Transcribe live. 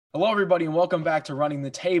Hello, everybody, and welcome back to Running the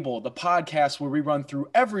Table, the podcast where we run through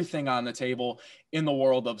everything on the table in the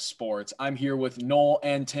world of sports. I'm here with Noel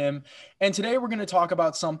and Tim, and today we're going to talk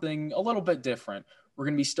about something a little bit different. We're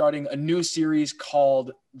going to be starting a new series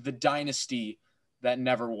called The Dynasty That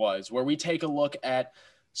Never Was, where we take a look at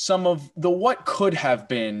some of the what could have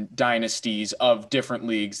been dynasties of different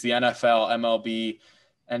leagues, the NFL, MLB,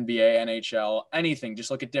 NBA, NHL, anything.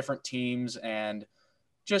 Just look at different teams and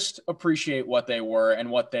just appreciate what they were and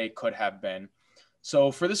what they could have been.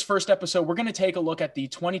 So for this first episode, we're going to take a look at the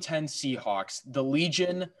 2010 Seahawks, the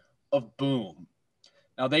Legion of Boom.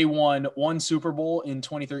 Now, they won one Super Bowl in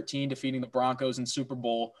 2013, defeating the Broncos in Super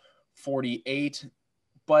Bowl 48,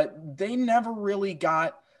 but they never really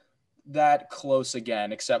got that close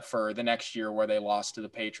again, except for the next year where they lost to the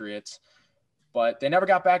Patriots. But they never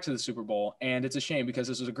got back to the Super Bowl, and it's a shame because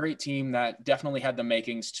this was a great team that definitely had the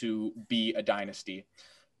makings to be a dynasty.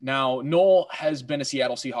 Now, Noel has been a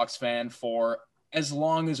Seattle Seahawks fan for as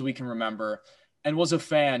long as we can remember and was a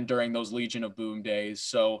fan during those Legion of Boom days.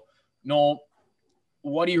 So, Noel,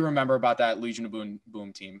 what do you remember about that Legion of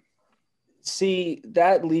Boom team? See,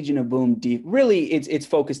 that Legion of Boom, really, it's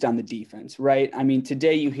focused on the defense, right? I mean,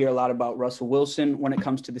 today you hear a lot about Russell Wilson when it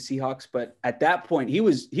comes to the Seahawks, but at that point, he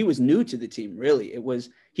was new to the team, really.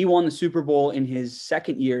 He won the Super Bowl in his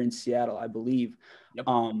second year in Seattle, I believe. Yep.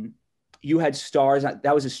 You had stars.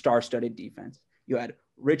 That was a star-studded defense. You had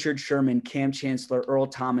Richard Sherman, Cam Chancellor, Earl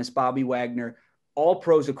Thomas, Bobby Wagner, all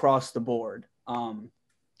pros across the board.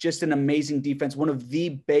 Just an amazing defense, one of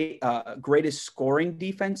the greatest scoring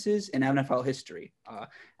defenses in NFL history.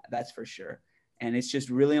 That's for sure. And it's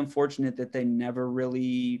just really unfortunate that they never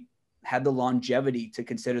really had the longevity to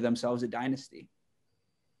consider themselves a dynasty.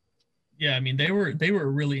 Yeah, I mean, they were a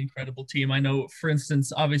really incredible team. I know, for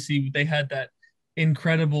instance, obviously they had that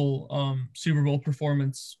incredible Super Bowl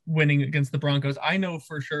performance winning against the Broncos. I know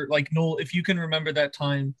for sure, like, Noel, if you can remember that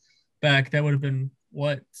time back, that would have been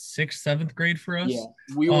what, 6th, 7th grade for us. Yeah,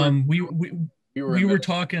 we were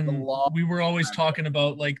always talking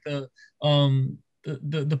about like the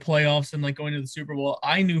playoffs and like going to the Super Bowl.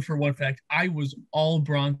 I knew for one fact I was all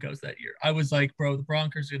Broncos that year. I was like, bro, the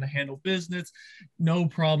Broncos are going to handle business, no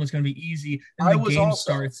problem, it's going to be easy. And the game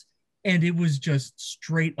starts and it was just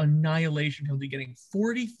straight annihilation from the beginning,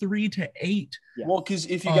 43-8. Yeah. Well, because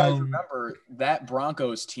if you guys remember, that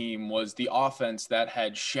Broncos team was the offense that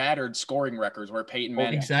had shattered scoring records where Peyton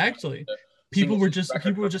Manning. Exactly. People were just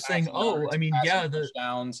saying, oh, I mean, yeah, the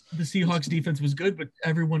Seahawks defense was good, but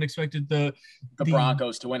everyone expected the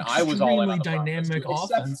Broncos to win. I was all in on the dynamic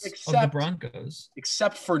offense of the Broncos.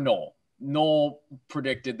 Except for Noel. Noel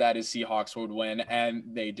predicted that his Seahawks would win,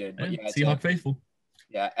 and they did. But yeah, Seahawk faithful.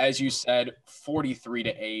 Yeah, as you said,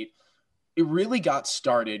 43-8. It really got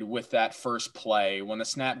started with that first play when the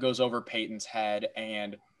snap goes over Peyton's head,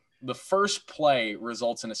 and the first play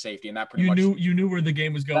results in a safety, and that pretty much you knew where the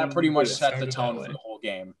game was going. That pretty much set the tone for the whole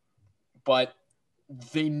game. But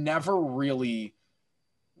they never really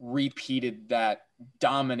repeated that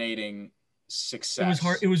dominating success.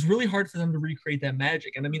 It was really hard for them to recreate that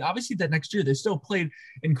magic. And I mean, obviously that next year they still played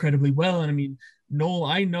incredibly well. And I mean, Noel,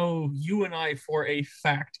 I know you and I for a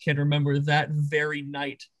fact can remember that very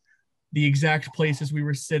night, the exact places we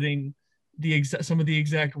were sitting, some of the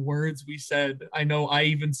exact words we said. I know I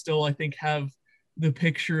even still, I think, have the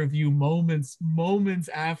picture of you moments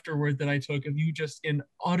afterward that I took of you just in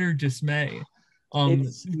utter dismay.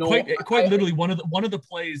 Quite literally one of the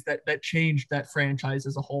plays that changed that franchise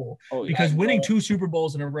as a whole. Because winning 2 Super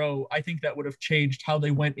Bowls in a row, I think that would have changed how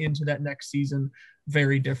they went into that next season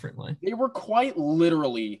very differently. They were quite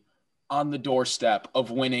literally on the doorstep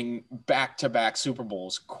of winning back-to-back Super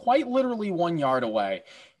Bowls, quite literally 1 yard away.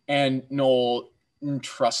 And Noel,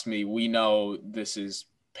 trust me, we know this is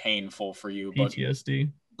painful for you.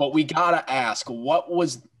 PTSD. But we gotta ask, what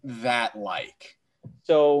was that like?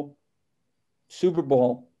 So, Super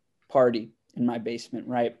Bowl party in my basement,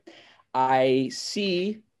 right? I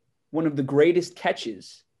see one of the greatest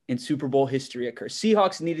catches in Super Bowl history occur.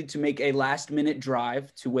 Seahawks needed to make a last-minute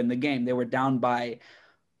drive to win the game. They were down by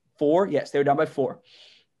 4. Yes, they were down by 4.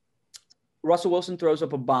 Russell Wilson throws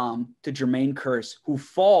up a bomb to Jermaine Kearse, who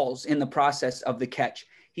falls in the process of the catch.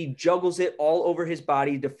 He juggles it all over his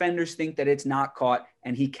body. Defenders think that it's not caught,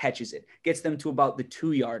 and he catches it. Gets them to about the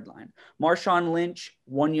 2-yard line. Marshawn Lynch,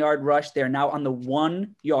 1-yard rush. They're now on the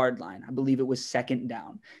 1-yard line. I believe it was 2nd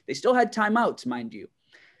down. They still had timeouts, mind you.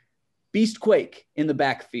 Beastquake in the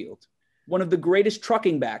backfield. One of the greatest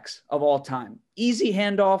trucking backs of all time. Easy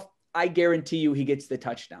handoff. I guarantee you he gets the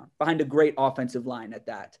touchdown behind a great offensive line at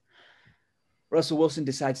that. Russell Wilson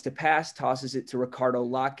decides to pass, tosses it to Ricardo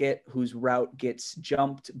Lockett, whose route gets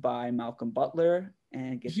jumped by Malcolm Butler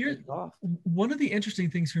and gets picked off. One of the interesting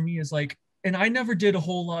things for me is like, and I never did a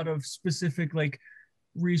whole lot of specific like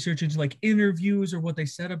research into like interviews or what they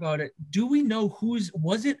said about it. Do we know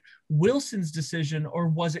was it Wilson's decision or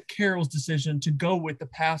was it Carroll's decision to go with the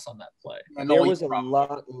pass on that play? And there was a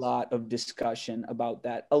lot of discussion about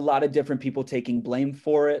that. A lot of different people taking blame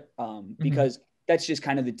for it because that's just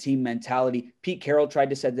kind of the team mentality. Pete Carroll tried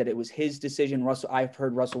to say that it was his decision. I've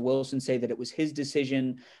heard Russell Wilson say that it was his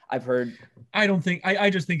decision. I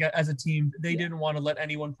just think as a team, they didn't want to let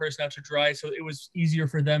any one person out to dry. So it was easier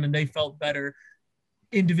for them and they felt better.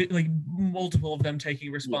 Like multiple of them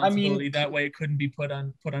taking responsibility. That way it couldn't be put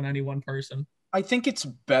on any one person. I think it's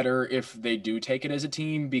better if they do take it as a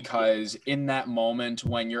team, because in that moment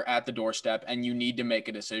when you're at the doorstep and you need to make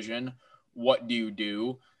a decision, what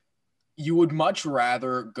do? You would much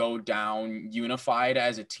rather go down unified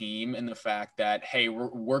as a team in the fact that, hey,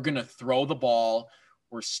 we're going to throw the ball.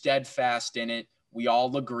 We're steadfast in it. We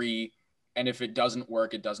all agree. And if it doesn't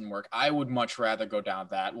work, it doesn't work. I would much rather go down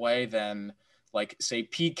that way than like say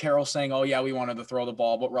Pete Carroll saying, oh yeah, we wanted to throw the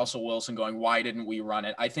ball, but Russell Wilson going, why didn't we run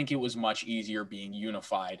it? I think it was much easier being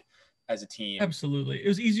unified as a team. Absolutely. It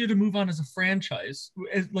was easier to move on as a franchise,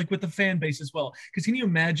 like with the fan base as well. Because can you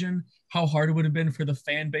imagine how hard it would have been for the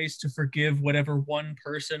fan base to forgive whatever one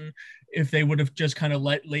person if they would have just kind of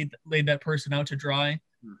laid that person out to dry?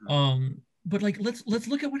 But like, let's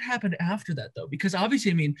look at what happened after that, though, because obviously,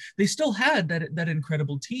 I mean, they still had that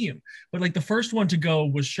incredible team, but like the first one to go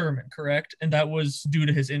was Sherman, correct? And that was due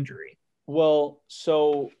to his injury. Well,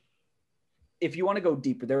 so if you want to go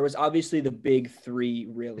deeper, there was obviously the big three,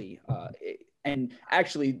 really. And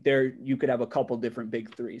actually, there you could have a couple different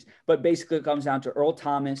big threes, but basically it comes down to Earl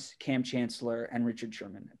Thomas, Cam Chancellor, and Richard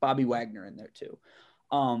Sherman. Bobby Wagner in there too.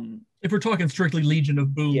 If we're talking strictly Legion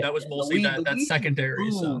of Boom, that was mostly that secondary.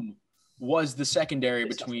 So was the secondary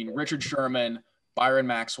between Richard Sherman, Byron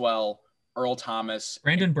Maxwell, Earl Thomas.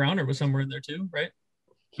 Brandon Browner was somewhere in there too, right?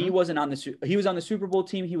 He wasn't on he was on the Super Bowl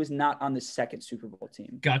team. He was not on the second Super Bowl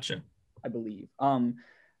team. Gotcha. I believe.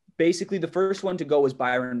 Basically the first one to go was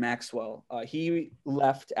Byron Maxwell. He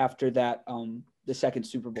left after that, the second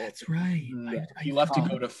Super Bowl. That's right. He left to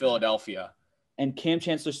go to Philadelphia. And Cam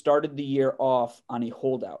Chancellor started the year off on a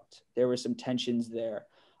holdout. There were some tensions there.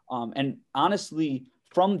 And honestly,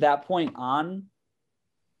 from that point on,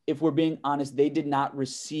 if we're being honest, they did not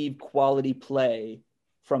receive quality play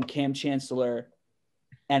from Cam Chancellor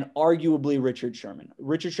and arguably Richard Sherman.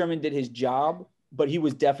 Richard Sherman did his job, but he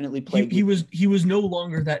was definitely playing. He was no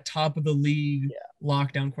longer that top of the league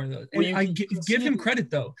lockdown corner. And give him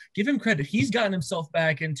credit though. Give him credit. He's gotten himself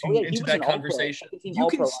back into that conversation. You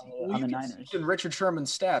can see on the Niners. In Richard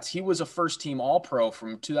Sherman's stats, he was a first-team All-Pro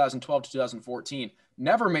from 2012 to 2014.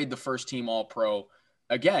 Never made the first-team All-Pro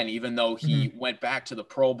again, even though he went back to the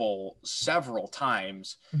Pro Bowl several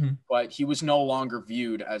times. But he was no longer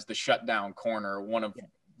viewed as the shutdown corner, one of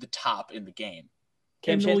the top in the game.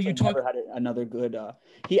 Cam Chancellor never had another good. I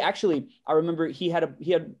remember he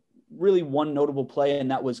had really one notable play,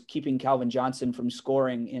 and that was keeping Calvin Johnson from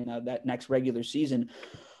scoring in that next regular season.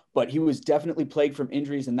 But he was definitely plagued from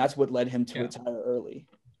injuries, and that's what led him to retire early.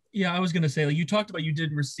 Yeah, I was going to say, like, you talked about you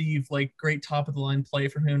did receive like great top of the line play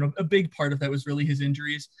from him. A big part of that was really his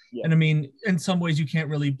injuries. Yeah. And I mean, in some ways you can't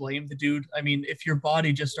really blame the dude. I mean, if your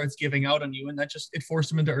body just starts giving out on you, and it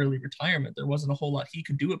forced him into early retirement, there wasn't a whole lot he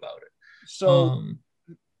could do about it.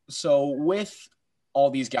 So with all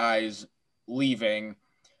these guys leaving,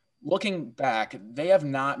 looking back, they have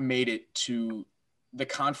not made it to the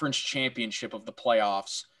conference championship of the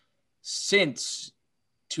playoffs since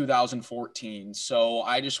 2014. So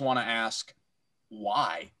I just want to ask,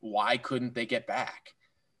 why couldn't they get back?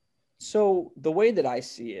 So the way that I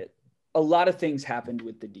see it, a lot of things happened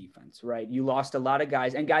with the defense, right? You lost a lot of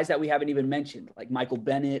guys, and guys that we haven't even mentioned, like Michael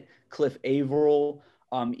Bennett, Cliff Averill.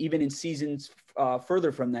 Even in seasons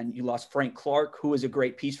further from then, you lost Frank Clark, who was a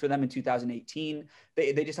great piece for them in 2018.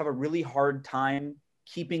 They just have a really hard time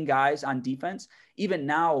keeping guys on defense. Even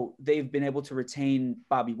now, they've been able to retain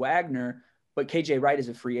Bobby Wagner, but KJ Wright is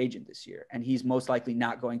a free agent this year, and he's most likely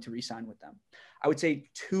not going to re-sign with them. I would say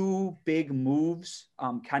two big moves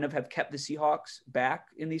kind of have kept the Seahawks back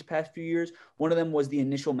in these past few years. One of them was the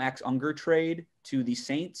initial Max Unger trade to the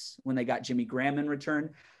Saints when they got Jimmy Graham in return.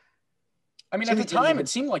 I mean, at the time, it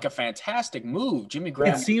seemed like a fantastic move. Jimmy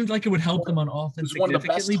Graham. It seemed like it would help them on offense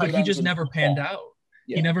significantly, but he just never panned out.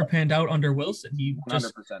 Yeah. He never panned out under Wilson. He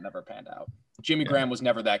 100% never panned out. Jimmy Graham was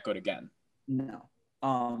never that good again. No.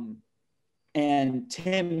 And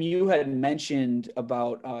Tim, you had mentioned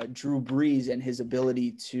about Drew Brees and his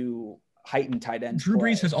ability to heightened tight end. Drew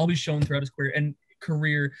Brees has always shown throughout his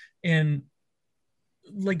career, and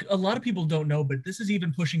like a lot of people don't know, but this is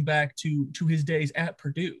even pushing back to his days at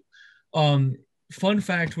Purdue. Fun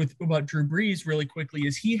fact about Drew Brees really quickly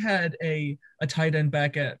is he had a tight end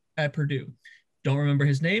back at Purdue. Don't remember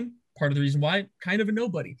his name. Part of the reason why, kind of a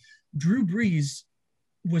nobody. Drew Brees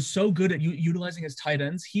was so good at utilizing his tight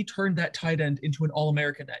ends, he turned that tight end into an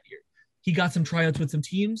All-American that year. He got some tryouts with some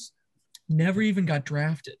teams, never even got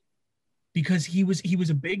drafted because he was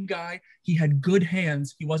a big guy. He had good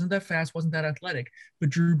hands. He wasn't that fast, wasn't that athletic, but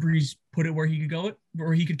Drew Brees put it where he could go it,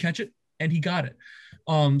 where he could catch it, and he got it.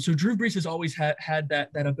 So Drew Brees has always had that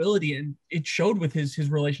ability, and it showed with his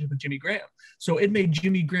relationship with Jimmy Graham. So it made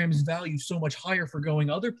Jimmy Graham's value so much higher for going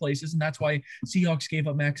other places, and that's why Seahawks gave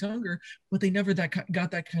up Max Unger, but they never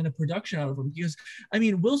got that kind of production out of him. Because, I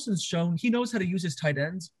mean, Wilson's shown he knows how to use his tight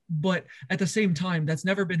ends, but at the same time, that's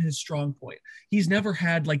never been his strong point. He's never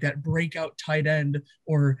had like that breakout tight end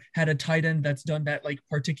or had a tight end that's done that like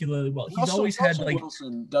particularly well. He's always had like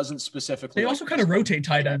Wilson doesn't specifically. They also kind of rotate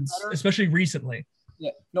tight ends, especially recently.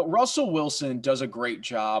 Yeah, no, Russell Wilson does a great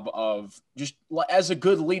job of just, as a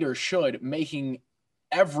good leader should, making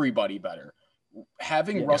everybody better.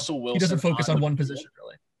 Having Russell Wilson, he doesn't focus on one position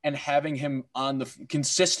really, and having him on the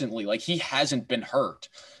consistently, like he hasn't been hurt.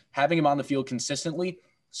 Having him on the field consistently,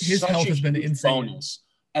 his health has been insane. Bonus.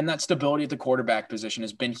 And that stability at the quarterback position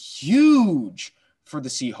has been huge for the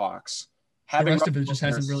Seahawks. Having the rest of it just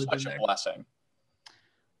hasn't really been a blessing.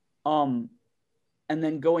 And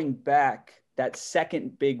then going back, that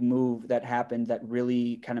second big move that happened that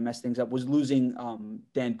really kind of messed things up was losing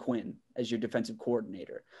Dan Quinn as your defensive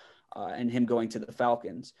coordinator and him going to the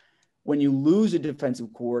Falcons. When you lose a defensive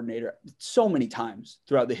coordinator, so many times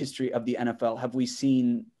throughout the history of the NFL have we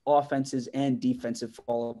seen offenses and defensive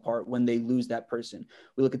fall apart when they lose that person.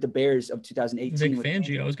 We look at the Bears of 2018. Vic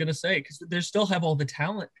Fangio, I was going to say, because they still have all the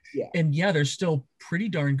talent. Yeah. And they're still pretty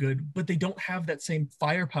darn good, but they don't have that same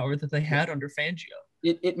firepower that they had under Fangio.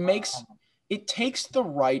 It takes the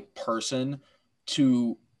right person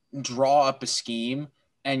to draw up a scheme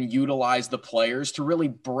and utilize the players to really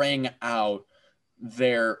bring out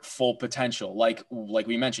their full potential. Like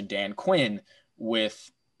we mentioned, Dan Quinn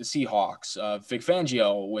with the Seahawks, Vic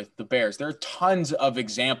Fangio with the Bears. There are tons of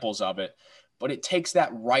examples of it, but it takes that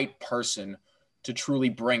right person to truly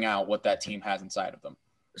bring out what that team has inside of them.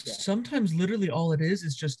 Yeah. Sometimes literally all it is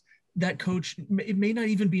just that coach. It may not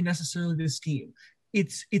even be necessarily the scheme.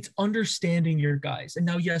 It's understanding your guys. And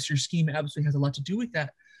now, yes, your scheme absolutely has a lot to do with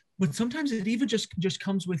that. But sometimes it even just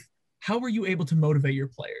comes with how are you able to motivate your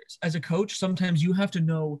players? As a coach, sometimes you have to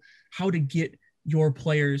know how to get your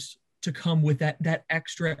players to come with that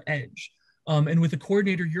extra edge. And with a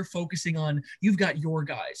coordinator, you're focusing on, you've got your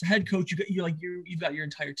guys. A head coach, you've got your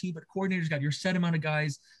entire team, but a coordinator's got your set amount of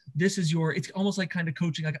guys. It's almost like kind of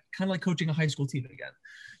like coaching a high school team again.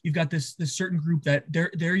 You've got this certain group that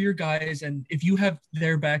they're your guys, and if you have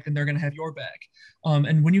their back, then they're going to have your back.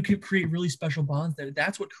 And when you can create really special bonds there,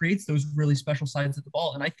 that's what creates those really special sides of the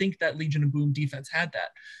ball. And I think that Legion of Boom defense had that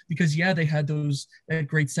because, they had that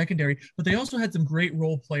great secondary, but they also had some great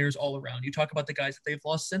role players all around. You talk about the guys that they've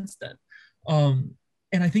lost since then.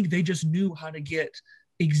 And I think they just knew how to get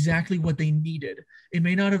exactly what they needed. They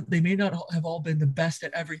may not have all been the best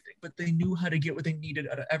at everything, but they knew how to get what they needed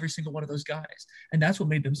out of every single one of those guys. And that's what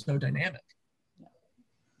made them so dynamic.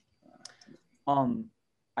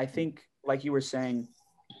 I think, like you were saying,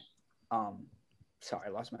 sorry, I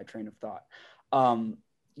lost my train of thought.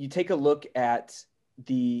 You take a look at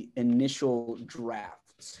the initial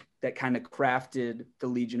drafts that kind of crafted the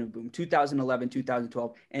Legion of Boom, 2011,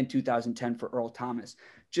 2012, and 2010 for Earl Thomas.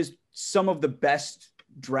 Just some of the best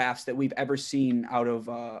drafts that we've ever seen out of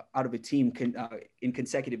a team in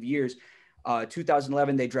consecutive years.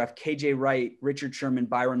 2011, they draft KJ Wright, Richard Sherman,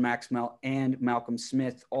 Byron Maxwell, and Malcolm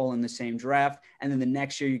Smith all in the same draft. And then the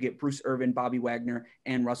next year you get Bruce Irvin, Bobby Wagner,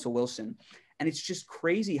 and Russell Wilson. And it's just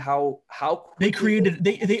crazy how they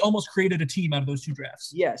almost created a team out of those two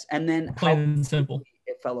drafts. Yes. And then plain simple,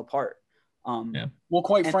 it fell apart. Well,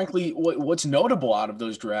 quite frankly, what's notable out of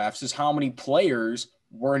those drafts is how many players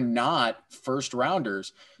were not first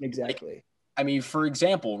rounders. Exactly. I mean, for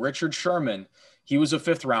example, Richard Sherman, he was a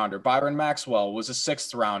 5th rounder. Byron Maxwell was a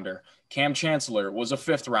 6th rounder. Cam Chancellor was a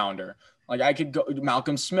 5th rounder. Like I could go,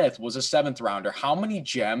 Malcolm Smith was a 7th rounder. How many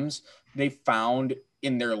gems they found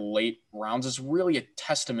in their late rounds is really a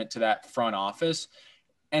testament to that front office,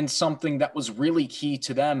 and something that was really key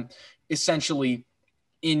to them essentially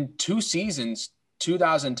in 2 seasons,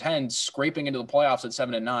 2010, scraping into the playoffs at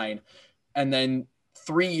 7-9. And then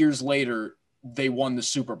 3 years later, they won the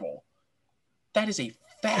Super Bowl. That is a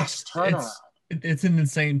fast turnaround. It's an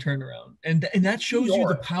insane turnaround, and that shows you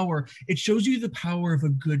the power. It shows you the power of a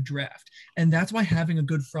good draft, and that's why having a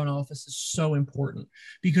good front office is so important,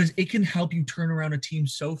 because it can help you turn around a team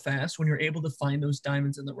so fast when you're able to find those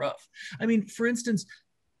diamonds in the rough. I mean, for instance,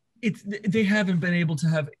 they haven't been able to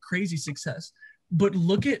have crazy success, but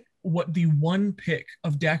look at what the one pick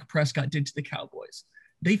of Dak Prescott did to the Cowboys.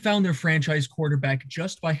 They found their franchise quarterback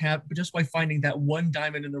just by finding that one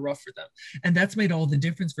diamond in the rough for them. And that's made all the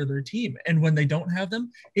difference for their team. And when they don't have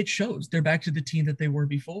them, it shows. They're back to the team that they were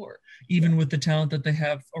before. Even with the talent that they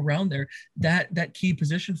have around there, that key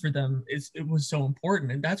position for them it was so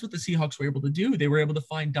important. And that's what the Seahawks were able to do. They were able to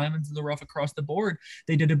find diamonds in the rough across the board.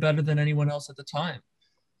 They did it better than anyone else at the time.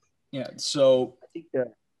 Yeah. So I think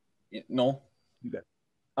no. You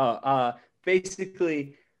got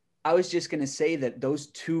basically, I was just going to say that those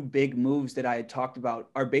two big moves that I had talked about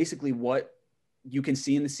are basically what you can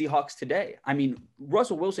see in the Seahawks today. I mean,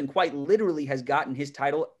 Russell Wilson quite literally has gotten his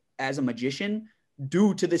title as a magician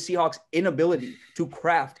due to the Seahawks' inability to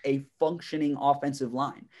craft a functioning offensive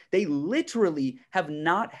line. They literally have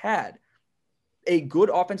not had a good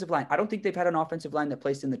offensive line. I don't think they've had an offensive line that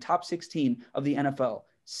placed in the top 16 of the NFL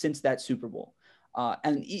since that Super Bowl.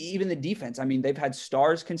 And even the defense, I mean, they've had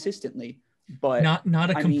stars consistently, but not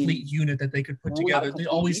a complete unit that they could put together.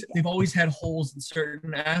 They've always had holes in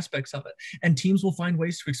certain aspects of it, and teams will find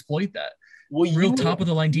ways to exploit that. Well, real top of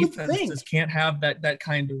the line defenses can't have that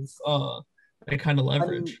kind of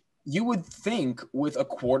leverage. I mean, you would think with a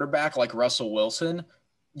quarterback like Russell Wilson,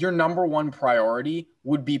 your number one priority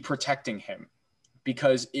would be protecting him,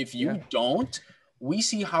 because if you don't, we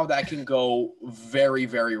see how that can go very,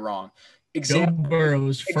 very wrong. Joe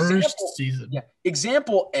Burrow's first season. Yeah.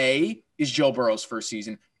 Example A is Joe Burrow's first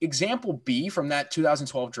season. Example B from that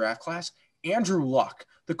 2012 draft class, Andrew Luck.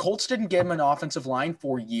 The Colts didn't give him an offensive line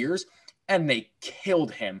for years, and they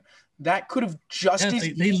killed him. That could have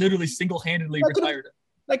they literally single-handedly retired him.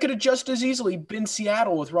 That could have just as easily been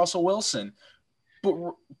Seattle with Russell Wilson. But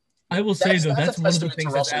I will say, though, that's one of the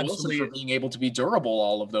things that's absolutely for being able to be durable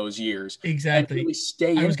all of those years. Exactly. And really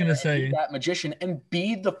stay in that magician and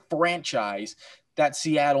be the franchise that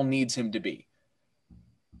Seattle needs him to be.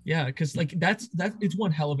 Yeah, because it's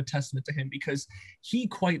one hell of a testament to him, because he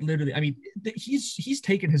quite literally, I mean, he's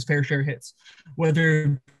taken his fair share hits,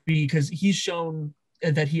 whether because he's shown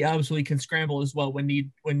that he absolutely can scramble as well when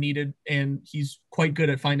needed, and he's quite good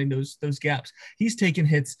at finding those gaps. He's taken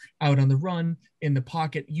hits out on the run, in the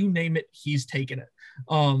pocket, you name it, he's taken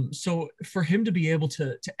it. So for him to be able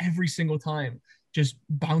to every single time just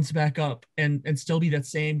bounce back up and still be that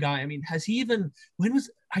same guy. I mean, I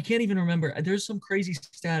can't even remember. There's some crazy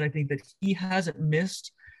stat, I think, that he hasn't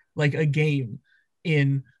missed like a game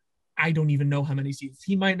in I don't even know how many seasons.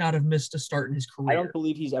 He might not have missed a start in his career. I don't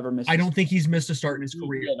believe he's ever missed. I don't think he's missed a start in his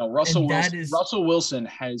career. Yeah, no, Russell Wilson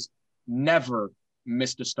has never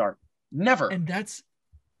missed a start. Never. And that's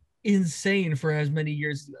insane for as many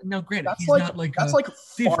years. Now, granted, he's not like that's a like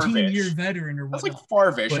 15-year veteran or whatnot. That's like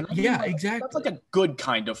Farvish. Yeah, exactly. That's like a good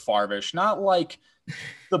kind of Farvish, not like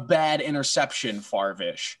the bad interception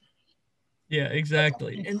Farvish. Yeah,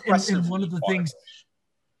 exactly. And one of the things,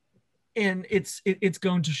 and it's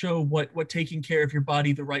going to show what taking care of your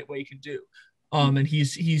body the right way can do. And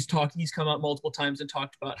he's come out multiple times and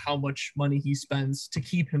talked about how much money he spends to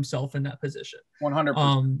keep himself in that position.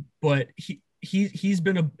 100%. But he's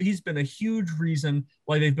been a huge reason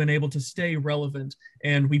why they've been able to stay relevant.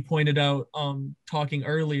 And we pointed out talking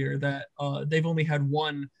earlier that they've only had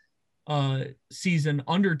one season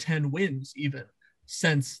under 10 wins even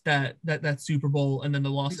since that Super Bowl, and then the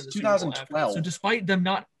loss in the 2012. So despite them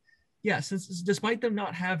not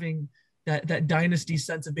having that dynasty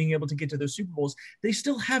sense of being able to get to those Super Bowls, they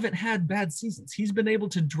still haven't had bad seasons. He's been able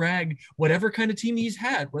to drag whatever kind of team he's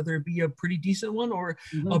had, whether it be a pretty decent one or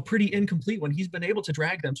a pretty incomplete one. He's been able to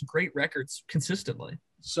drag them to great records consistently.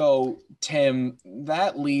 So, Tim,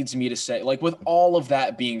 that leads me to say, like, with all of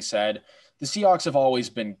that being said, the Seahawks have always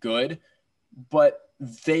been good, but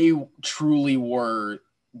they truly were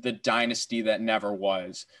the dynasty that never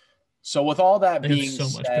was. So with all that being so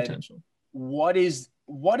said, much potential. What is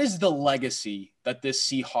the legacy that this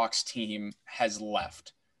Seahawks team has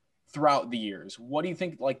left throughout the years? What do you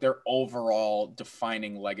think like their overall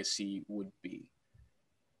defining legacy would be?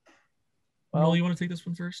 Well, you want to take this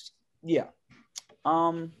one first? Yeah.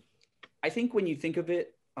 I think when you think of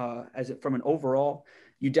it from an overall,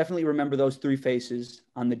 you definitely remember those three faces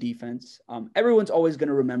on the defense. Everyone's always going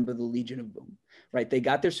to remember the Legion of Boom, right? They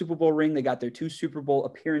got their Super Bowl ring. They got their 2 Super Bowl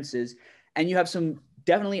appearances. And you have some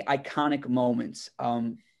definitely iconic moments.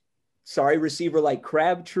 Receiver like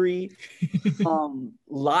Crabtree.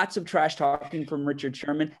 Lots of trash talking from Richard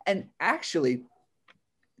Sherman. And actually,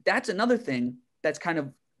 that's another thing that's kind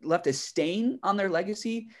of left a stain on their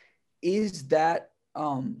legacy, is that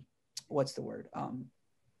what's the word?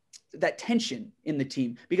 That tension in the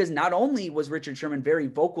team. Because not only was Richard Sherman very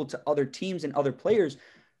vocal to other teams and other players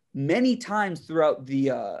many times throughout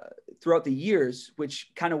the years,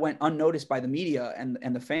 which kind of went unnoticed by the media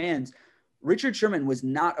and the fans, Richard Sherman was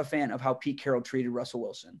not a fan of how Pete Carroll treated Russell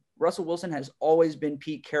Wilson. Russell Wilson has always been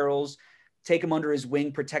Pete Carroll's take him under his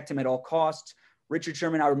wing, protect him at all costs. Richard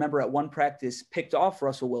Sherman, I remember at one practice, picked off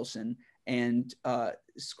Russell Wilson and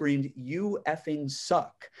screamed, "You effing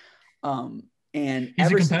suck." And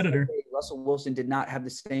he's a competitor. Russell Wilson did not have the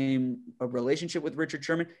same relationship with Richard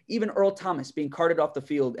Sherman. Even Earl Thomas being carted off the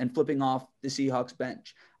field and flipping off the Seahawks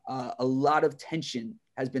bench. A lot of tension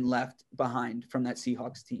has been left behind from that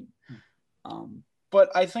Seahawks team. But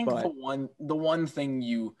I think the one thing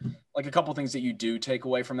you like, a couple things that you do take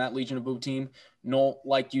away from that Legion of Boom team, Noel,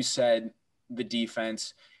 like you said, the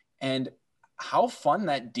defense and how fun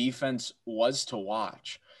that defense was to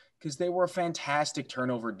watch, because they were a fantastic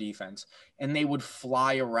turnover defense and they would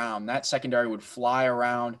fly around. That secondary would fly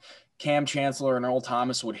around. Cam Chancellor and Earl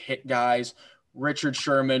Thomas would hit guys. Richard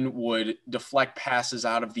Sherman would deflect passes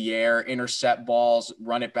out of the air, intercept balls,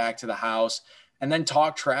 run it back to the house, and then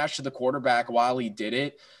talk trash to the quarterback while he did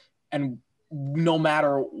it. And no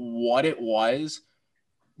matter what it was,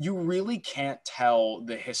 you really can't tell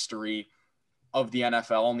the history of the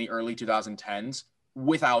NFL in the early 2010s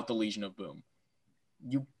without the Legion of Boom.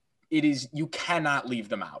 You cannot leave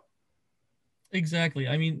them out. Exactly.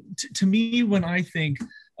 I mean, to me, when I think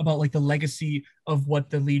about like the legacy of what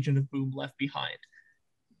the Legion of Boom left behind,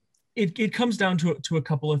 it comes down to a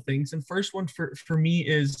couple of things. And first one for me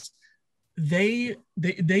is they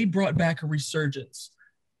brought back a resurgence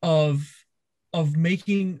of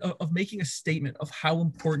making a statement of how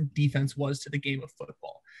important defense was to the game of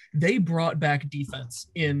football. They brought back defense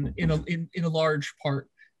in a large part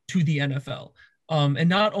to the NFL. And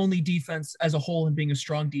not only defense as a whole and being a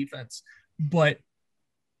strong defense, but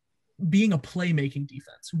being a playmaking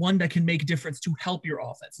defense, one that can make a difference to help your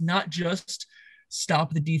offense, not just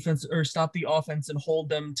stop the defense or stop the offense and hold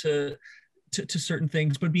them to certain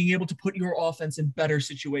things, but being able to put your offense in better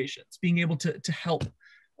situations, being able to help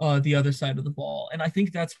the other side of the ball. And I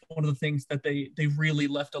think that's one of the things that they really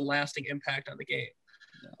left a lasting impact on the game.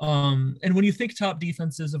 And when you think top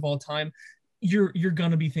defenses of all time, you're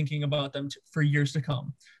going to be thinking about them for years to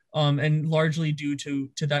come. And largely due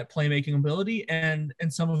to that playmaking ability and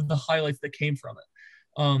some of the highlights that came from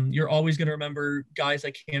it. You're always going to remember guys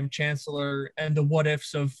like Cam Chancellor and the what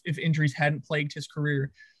ifs of if injuries hadn't plagued his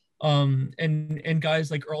career. And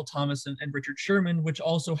guys like Earl Thomas and Richard Sherman, which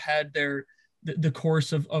also had the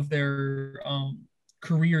course of their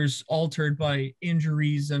careers altered by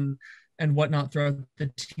injuries and whatnot throughout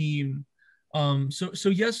the team. So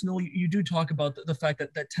yes, Noel, you do talk about the fact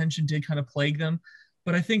that tension did kind of plague them,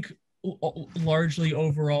 but I think largely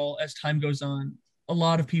overall, as time goes on, a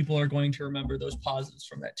lot of people are going to remember those positives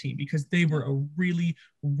from that team because they were a really,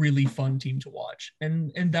 really fun team to watch.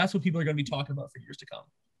 And that's what people are going to be talking about for years to come.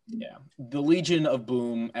 Yeah. The Legion of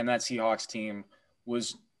Boom and that Seahawks team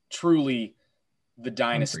was truly the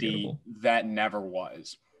dynasty that never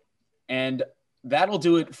was. And that'll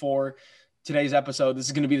do it for today's episode. This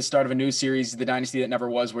is going to be the start of a new series, The Dynasty That Never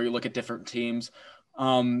Was, where you look at different teams.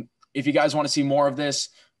 If you guys want to see more of this,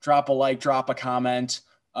 drop a like, drop a comment.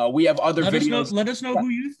 We have other videos. Let us know who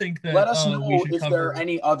you think that let us know if cover. there are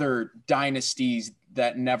any other dynasties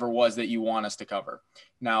that never was that you want us to cover.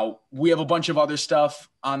 Now, we have a bunch of other stuff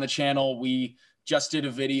on the channel. We just did a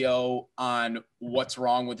video on what's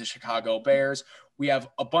wrong with the Chicago Bears. We have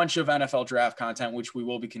a bunch of NFL draft content, which we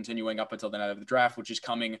will be continuing up until the night of the draft, which is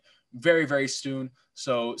coming very, very soon.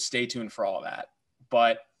 So stay tuned for all of that.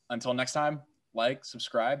 But until next time, like,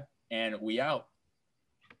 subscribe, and we out.